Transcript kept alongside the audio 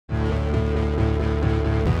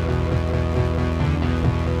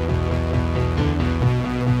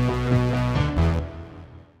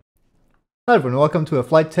Hi everyone, welcome to a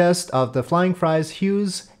flight test of the Flying Fries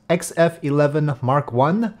Hughes XF-11 Mark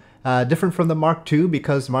 1. Different from the Mark 2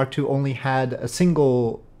 because Mark 2 only had a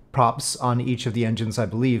single props on each of the engines, I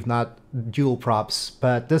believe, not dual props.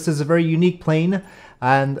 But this is a very unique plane,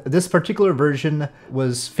 and this particular version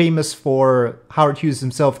was famous for Howard Hughes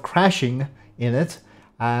himself crashing in it,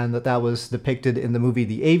 and that was depicted in the movie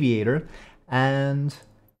The Aviator. And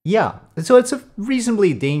yeah, so it's a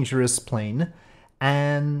reasonably dangerous plane,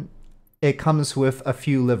 and it comes with a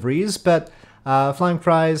few liveries, but Flying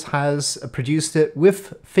Fries has produced it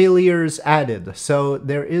with failures added. So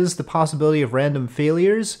there is the possibility of random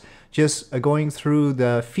failures just going through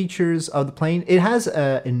the features of the plane. It has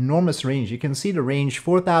an enormous range. You can see the range,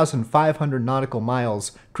 4,500 nautical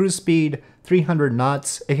miles, cruise speed 300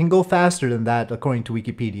 knots. It can go faster than that according to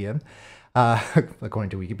Wikipedia.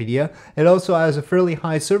 It also has a fairly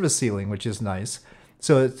high service ceiling, which is nice.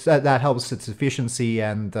 So that helps its efficiency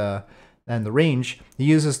and the range. It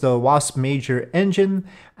uses the Wasp Major engine,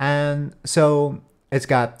 and so it's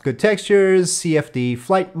got good textures, CFD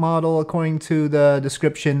flight model according to the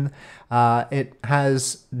description. It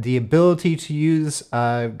has the ability to use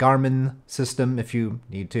a Garmin system if you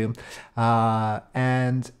need to,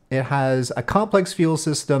 and it has a complex fuel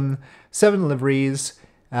system, 7 liveries,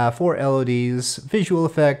 4 LODs, visual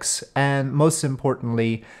effects, and most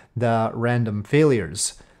importantly, the random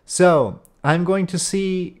failures. So I'm going to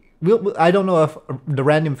see. I don't know if the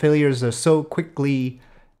random failures are so quickly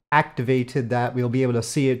activated that we'll be able to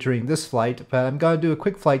see it during this flight, but I'm going to do a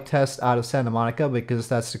quick flight test out of Santa Monica because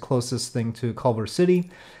that's the closest thing to Culver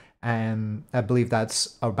City, and I believe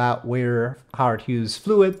that's about where Howard Hughes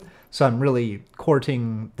flew it, so I'm really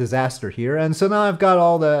courting disaster here. And so now I've got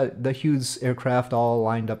all the Hughes aircraft all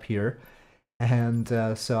lined up here, and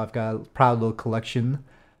so I've got a proud little collection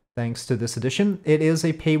thanks to this edition. It is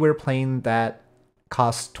a payware plane that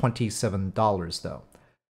costs $27 though.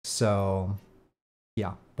 So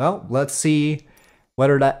yeah, well, let's see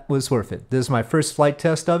whether that was worth it. This is my first flight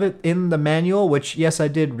test of it. In the manual, which yes, I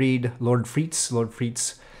did read Lord Freets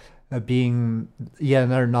being yet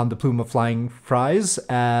another non-de-plume of Flying Fries.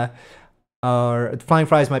 Or Flying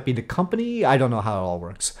Fries might be the company. I don't know how it all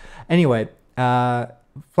works. Anyway,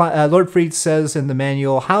 Lord Freed says in the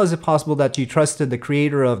manual, how is it possible that you trusted the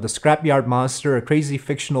creator of the Scrapyard Monster, a crazy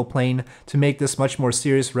fictional plane, to make this much more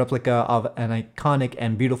serious replica of an iconic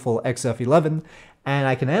and beautiful XF-11? And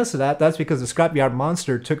I can answer that. That's because the Scrapyard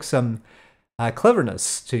Monster took some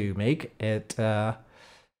cleverness to make. It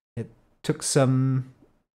took some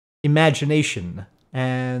imagination.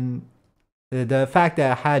 And the fact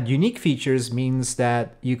that it had unique features means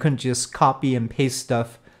that you couldn't just copy and paste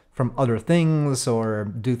stuff from other things or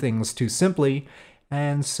do things too simply,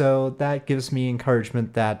 and so that gives me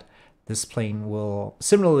encouragement that this plane will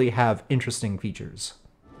similarly have interesting features.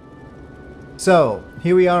 So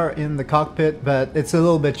here we are in the cockpit, but it's a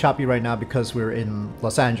little bit choppy right now because we're in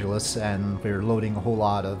Los Angeles and we're loading a whole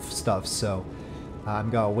lot of stuff, so I'm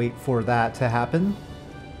gonna wait for that to happen.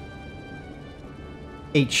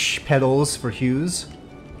 H pedals for Hughes.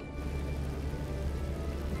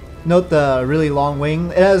 Note the really long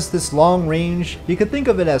wing. It has this long range. You could think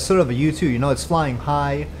of it as sort of a U-2, you know, it's flying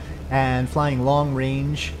high and flying long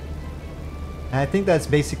range. And I think that's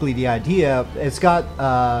basically the idea. It's got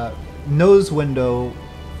a nose window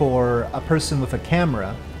for a person with a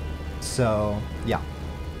camera. So, yeah.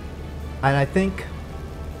 And I think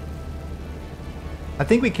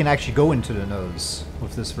we can actually go into the nose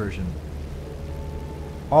with this version.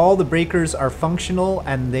 All the breakers are functional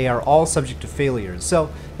and they are all subject to failures. So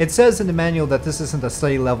it says in the manual that this isn't a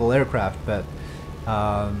study level aircraft, but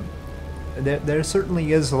there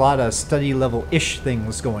certainly is a lot of study level-ish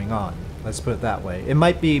things going on. Let's put it that way. It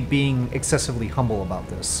might be being excessively humble about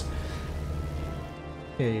this.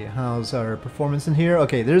 Okay, how's our performance in here?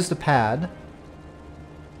 Okay, there's the pad.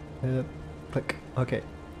 Click. Okay.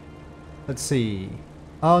 Let's see.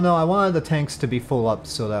 Oh no, I wanted the tanks to be full up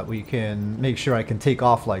so that we can make sure I can take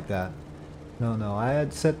off like that. No, I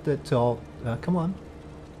had set it to all... come on.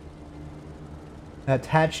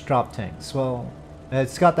 Attach drop tanks. Well,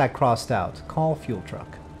 it's got that crossed out. Call fuel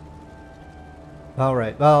truck.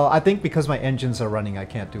 Alright, well, I think because my engines are running, I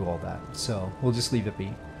can't do all that. So, we'll just leave it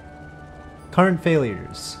be. Current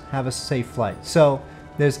failures. Have a safe flight. So,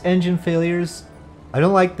 there's engine failures. I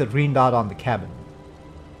don't like the green dot on the cabin.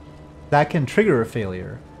 That can trigger a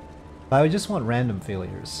failure, but I just want random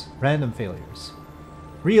failures. Random failures.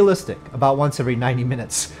 Realistic, about once every 90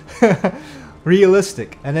 minutes.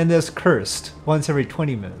 Realistic, and then there's cursed, once every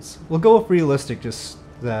 20 minutes. We'll go with realistic just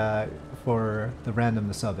for the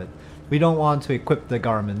randomness of it. We don't want to equip the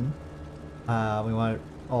Garmin. We want it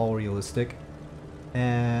all realistic.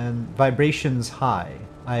 And vibrations high.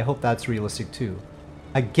 I hope that's realistic too.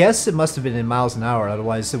 I guess it must have been in miles an hour,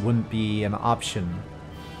 otherwise it wouldn't be an option.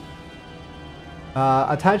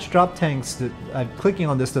 Attach drop tanks, clicking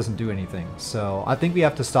on this doesn't do anything, so I think we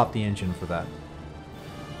have to stop the engine for that.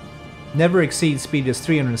 Never exceed speed is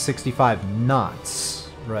 365 knots,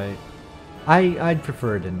 right? I'd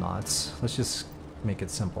prefer it in knots. Let's just make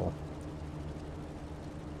it simple.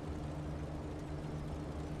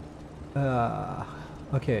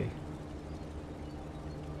 Okay.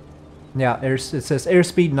 Yeah, it says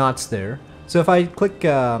airspeed knots there. So if I click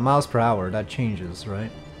miles per hour, that changes,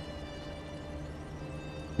 right?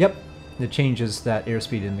 Yep, it changes that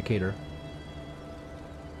airspeed indicator.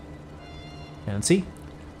 Fancy.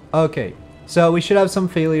 Okay, so we should have some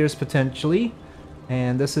failures potentially.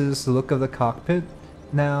 And this is the look of the cockpit.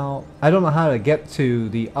 Now, I don't know how to get to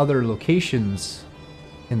the other locations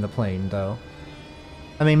in the plane though.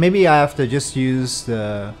 I mean, maybe I have to just use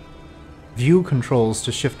the view controls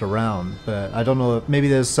to shift around, but I don't know if maybe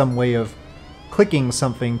there's some way of clicking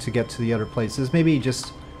something to get to the other places. Maybe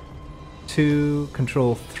just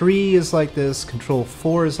control 3 is like this, control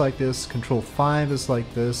 4 is like this, control 5 is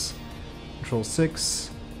like this, control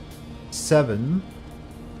 6, 7,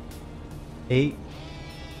 8,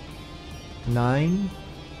 9,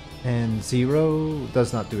 and 0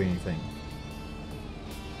 does not do anything.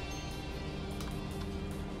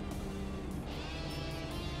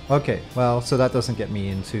 Okay, well, so that doesn't get me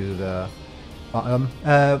into the bottom.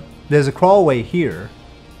 There's a crawlway here.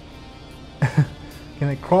 Can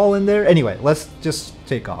I crawl in there? Anyway, let's just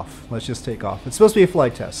take off. Let's just take off. It's supposed to be a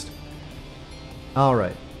flight test.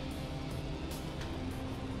 Alright.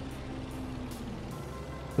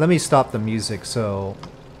 Let me stop the music so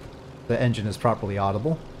the engine is properly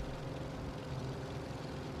audible.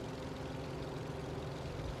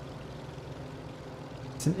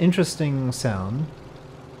 It's an interesting sound.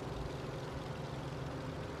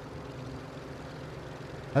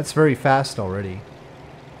 That's very fast already.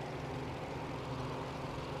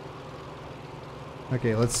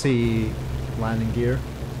 Okay, let's see landing gear.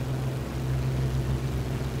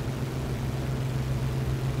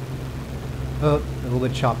 Oh, a little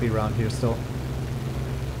bit choppy around here still.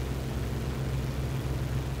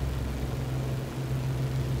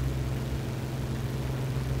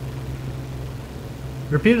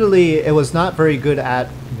 Repeatedly, it was not very good at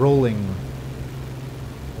rolling.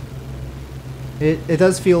 It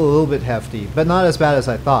does feel a little bit hefty, but not as bad as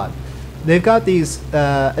I thought. They've got these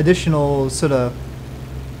additional sort of...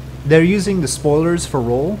 They're using the spoilers for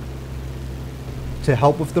roll to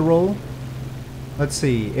help with the roll. Let's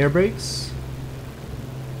see, air brakes.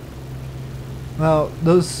 Well,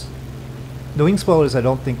 the wing spoilers I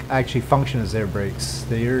don't think actually function as air brakes.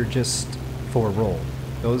 They're just for roll.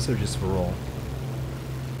 Those are just for roll.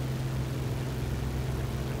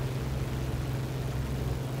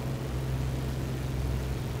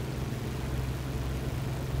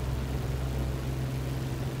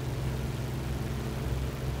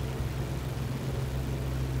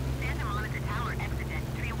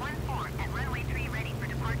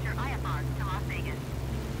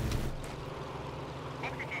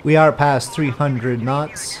 We are past 300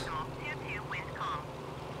 knots.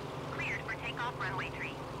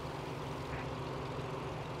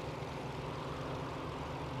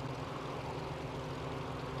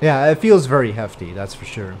 Yeah, it feels very hefty, that's for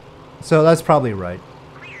sure. So that's probably right.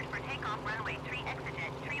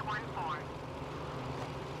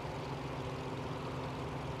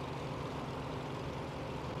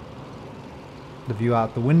 The view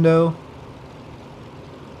out the window.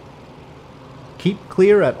 Keep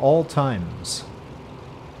clear at all times.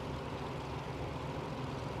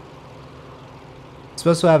 It's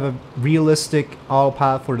supposed to have a realistic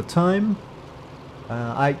autopilot for the time.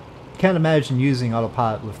 I can't imagine using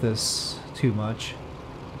autopilot with this too much.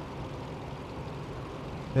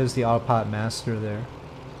 There's the autopilot master there.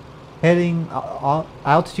 Heading,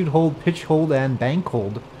 altitude hold, pitch hold, and bank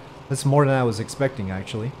hold. That's more than I was expecting,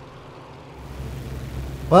 actually.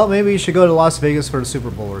 Well, maybe you should go to Las Vegas for the Super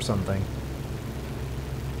Bowl or something.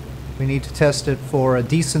 We need to test it for a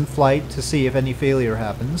decent flight to see if any failure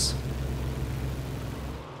happens.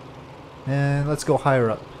 And let's go higher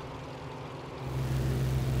up.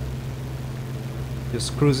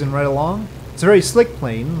 Just cruising right along. It's a very slick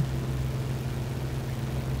plane.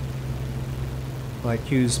 Like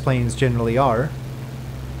Hughes planes generally are.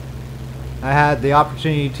 I had the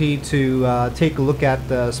opportunity to take a look at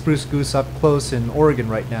the Spruce Goose up close in Oregon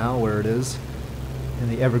right now, where it is, in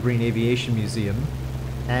the Evergreen Aviation Museum.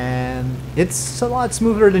 And it's a lot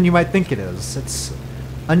smoother than you might think it is. It's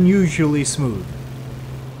unusually smooth.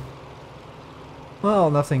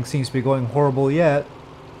 Well, nothing seems to be going horrible yet.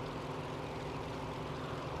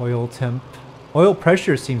 Oil temp. Oil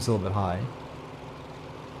pressure seems a little bit high.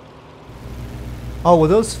 Oh, were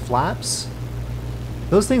those flaps?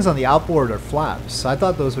 Those things on the outboard are flaps. I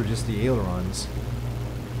thought those were just the ailerons.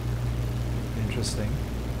 Interesting.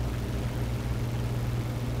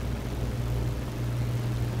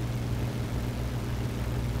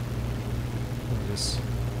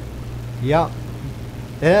 Yeah,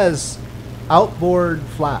 it has outboard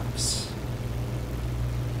flaps.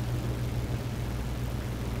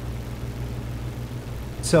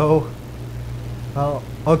 So, oh,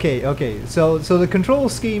 okay. So the control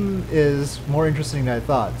scheme is more interesting than I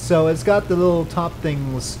thought. So it's got the little top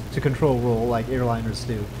things to control roll like airliners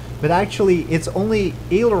do, but actually its only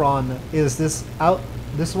aileron is this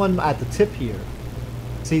one at the tip here.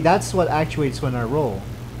 See, that's what actuates when I roll.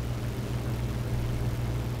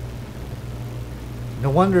 No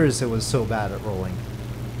wonders it was so bad at rolling.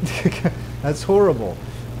 That's horrible.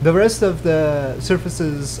 The rest of the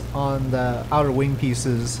surfaces on the outer wing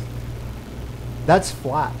pieces, that's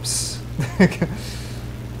flaps.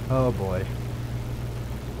 Oh boy.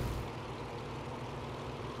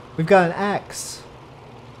 We've got an axe.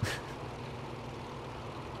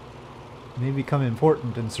 May become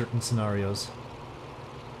important in certain scenarios.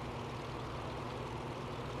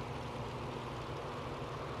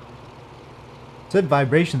 Said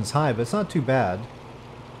vibration's high, but it's not too bad.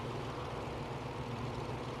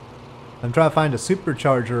 I'm trying to find a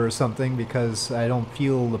supercharger or something because I don't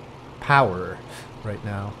feel the power right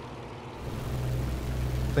now.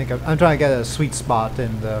 I think I'm trying to get a sweet spot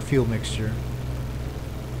in the fuel mixture.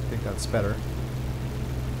 I think that's better.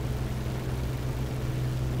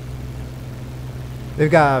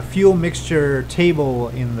 They've got a fuel mixture table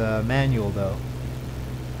in the manual though.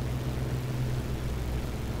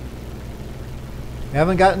 We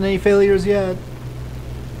haven't gotten any failures yet.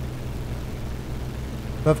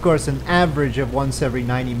 But of course, an average of once every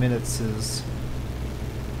 90 minutes is...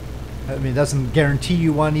 I mean, it doesn't guarantee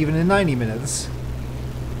you one even in 90 minutes.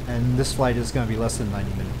 And this flight is going to be less than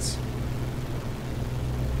 90 minutes.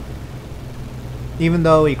 Even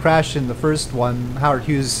though he crashed in the first one, Howard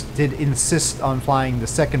Hughes did insist on flying the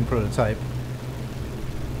second prototype.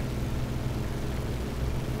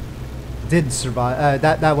 Did survive.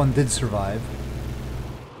 That one did survive.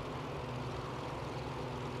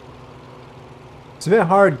 It's a bit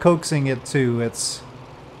hard coaxing it to its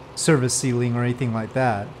service ceiling or anything like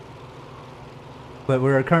that. But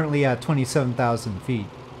we're currently at 27,000 feet.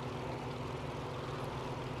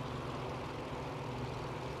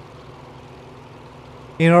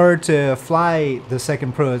 In order to fly the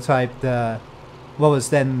second prototype, what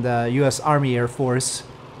was then the U.S. Army Air Force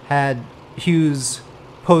had Hughes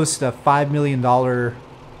post a $5 million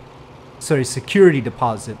security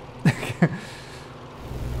deposit.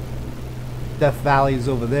 Death Valley is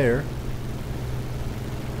over there.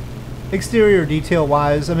 Exterior detail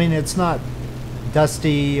wise, I mean, it's not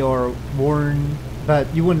dusty or worn,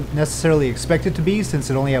 but you wouldn't necessarily expect it to be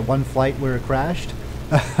since it only had one flight where it crashed.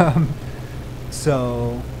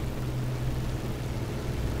 So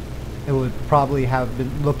it would probably have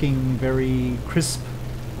been looking very crisp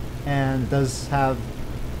and does have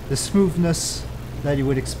the smoothness that you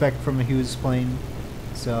would expect from a Hughes plane.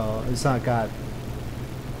 So it's not got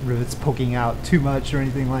rivets poking out too much or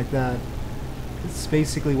anything like that. It's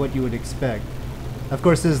basically what you would expect. Of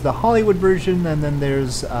course, this is the Hollywood version, and then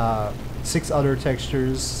there's 6 other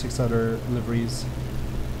textures, 6 other liveries.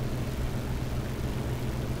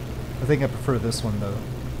 I think I prefer this one though.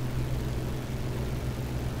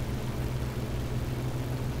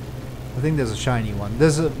 I think there's a shiny one.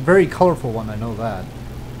 There's a very colorful one, I know that.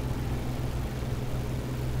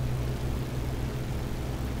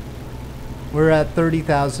 We're at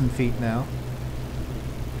 30,000 feet now.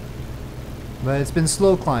 But it's been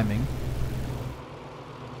slow climbing.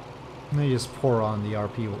 Let me just pour on the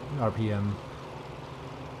RPM.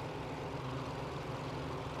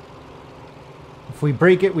 If we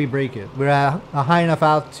break it, we break it. We're at a high enough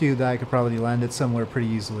altitude that I could probably land it somewhere pretty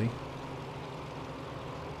easily.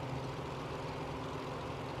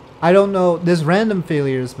 I don't know, there's random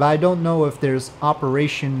failures, but I don't know if there's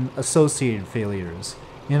operation-associated failures.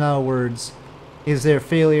 In other words, is there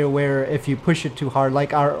failure where if you push it too hard,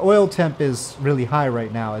 like our oil temp is really high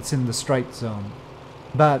right now, it's in the strike zone.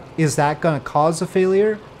 But is that going to cause a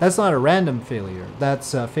failure? That's not a random failure.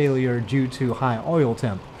 That's a failure due to high oil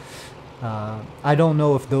temp. I don't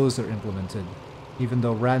know if those are implemented, even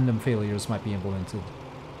though random failures might be implemented.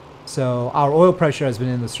 So our oil pressure has been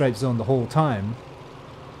in the strike zone the whole time.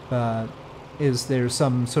 But is there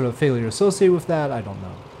some sort of failure associated with that? I don't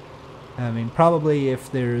know. I mean, probably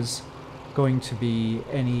if there's going to be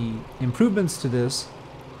any improvements to this,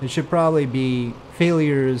 it should probably be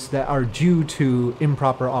failures that are due to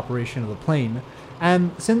improper operation of the plane.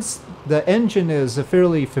 And since the engine is a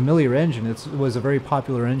fairly familiar engine, it was a very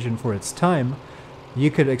popular engine for its time, you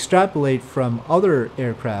could extrapolate from other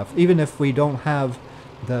aircraft. Even if we don't have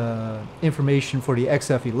the information for the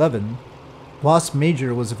XF-11, WASP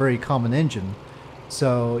Major was a very common engine.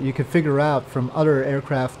 So you could figure out from other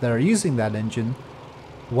aircraft that are using that engine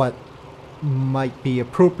what might be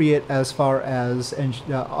appropriate as far as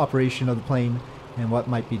operation of the plane and what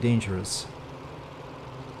might be dangerous.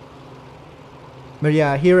 But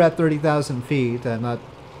yeah, here at 30,000 feet, I'm not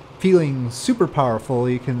feeling super powerful.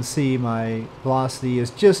 You can see my velocity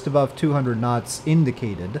is just above 200 knots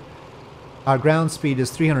indicated. Our ground speed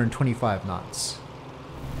is 325 knots.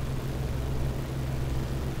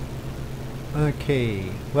 Okay,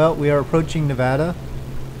 well, we are approaching Nevada.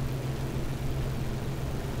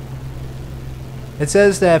 It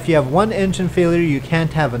says that if you have one engine failure, you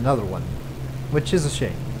can't have another one, which is a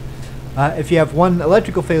shame. If you have one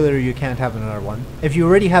electrical failure, you can't have another one. If you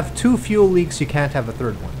already have 2 fuel leaks, you can't have a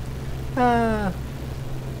third one.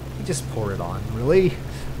 You just pour it on, really?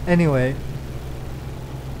 Anyway.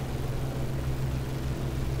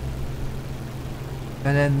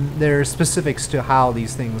 And then there are specifics to how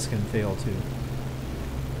these things can fail too.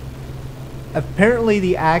 Apparently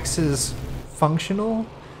the axe is functional.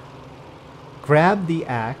 Grab the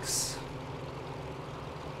axe.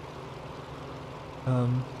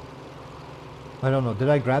 I don't know. Did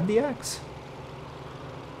I grab the axe?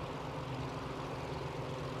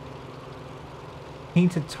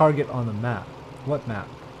 Painted target on the map. What map?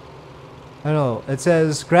 I don't know. It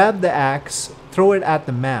says grab the axe, throw it at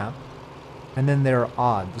the map, and then there are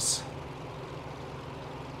odds.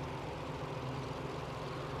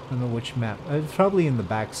 I don't know which map. It's probably in the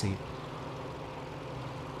back seat.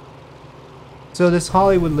 So this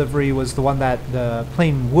Hollywood livery was the one that the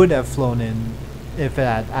plane would have flown in if it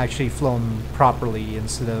had actually flown properly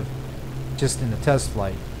instead of just in a test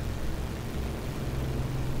flight.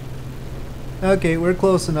 Okay, we're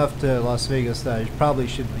close enough to Las Vegas that I probably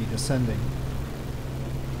should be descending.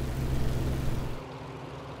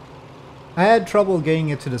 I had trouble getting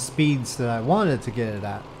it to the speeds that I wanted to get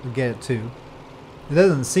it to. It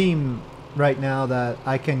doesn't seem right now that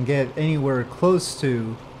I can get anywhere close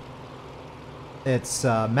to its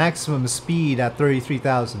maximum speed at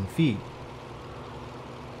 33,000 feet.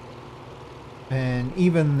 And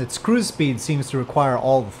even its cruise speed seems to require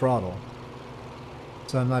all the throttle.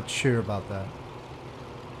 So I'm not sure about that.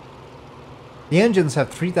 The engines have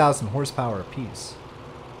 3,000 horsepower apiece.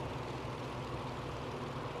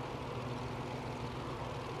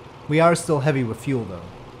 We are still heavy with fuel though.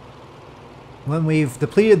 When we've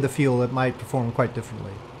depleted the fuel, it might perform quite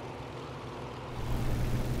differently.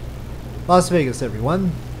 Las Vegas,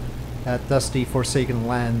 everyone. That dusty, forsaken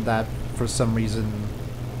land that, for some reason,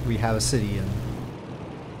 we have a city in.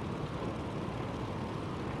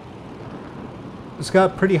 It's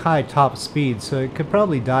got pretty high top speed, so it could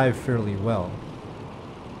probably dive fairly well.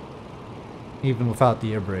 Even without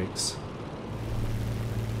the air brakes.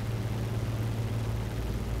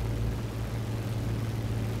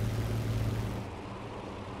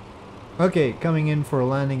 Okay, coming in for a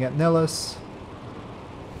landing at Nellis.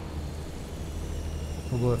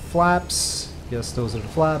 We'll go with flaps. Yes, those are the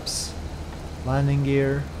flaps. Landing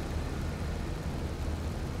gear.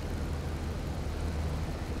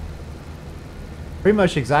 Pretty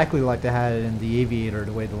much exactly like they had it in the Aviator,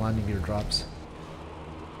 the way the landing gear drops.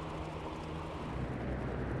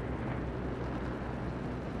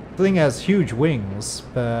 The thing has huge wings,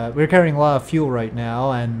 but we're carrying a lot of fuel right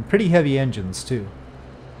now and pretty heavy engines too.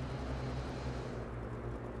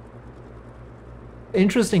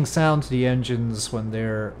 Interesting sound to the engines when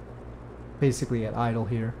they're basically at idle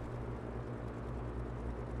here.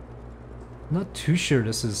 Not too sure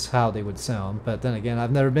this is how they would sound, but then again,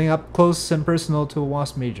 I've never been up close and personal to a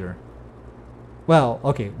WASP Major. Well,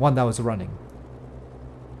 okay, one that was running.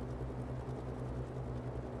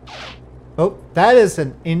 Oh, that is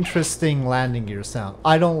an interesting landing gear sound.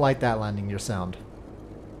 I don't like that landing gear sound.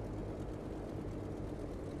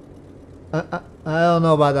 I don't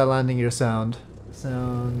know about that landing gear sound.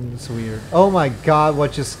 Sounds weird. Oh my god,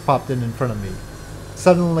 what just popped in front of me?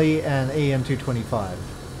 Suddenly an AN-225.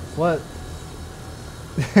 What?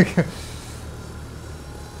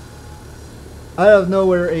 Out of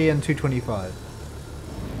nowhere, AN-225.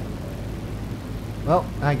 Well,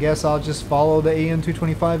 I guess I'll just follow the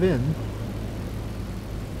AN-225 in.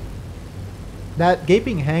 That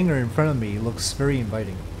gaping hangar in front of me looks very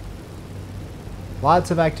inviting.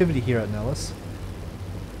 Lots of activity here at Nellis.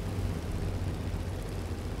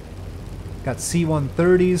 Got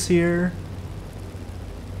C-130s here.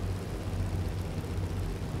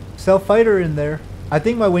 Stealth fighter in there. I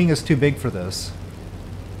think my wing is too big for this.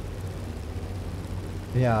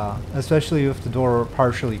 Yeah, especially with the door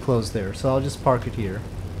partially closed there. So I'll just park it here.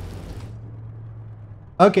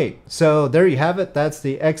 Okay, so there you have it. That's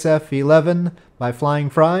the XF-11 by Flying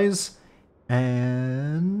Fries.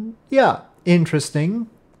 And yeah, interesting.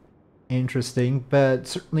 Interesting, but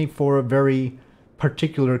certainly for a very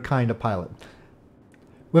particular kind of pilot.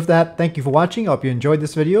 With that, thank you for watching. I hope you enjoyed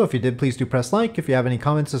this video. If you did, please do press like. If you have any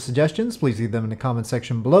comments or suggestions, please leave them in the comment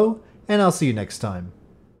section below. And I'll see you next time.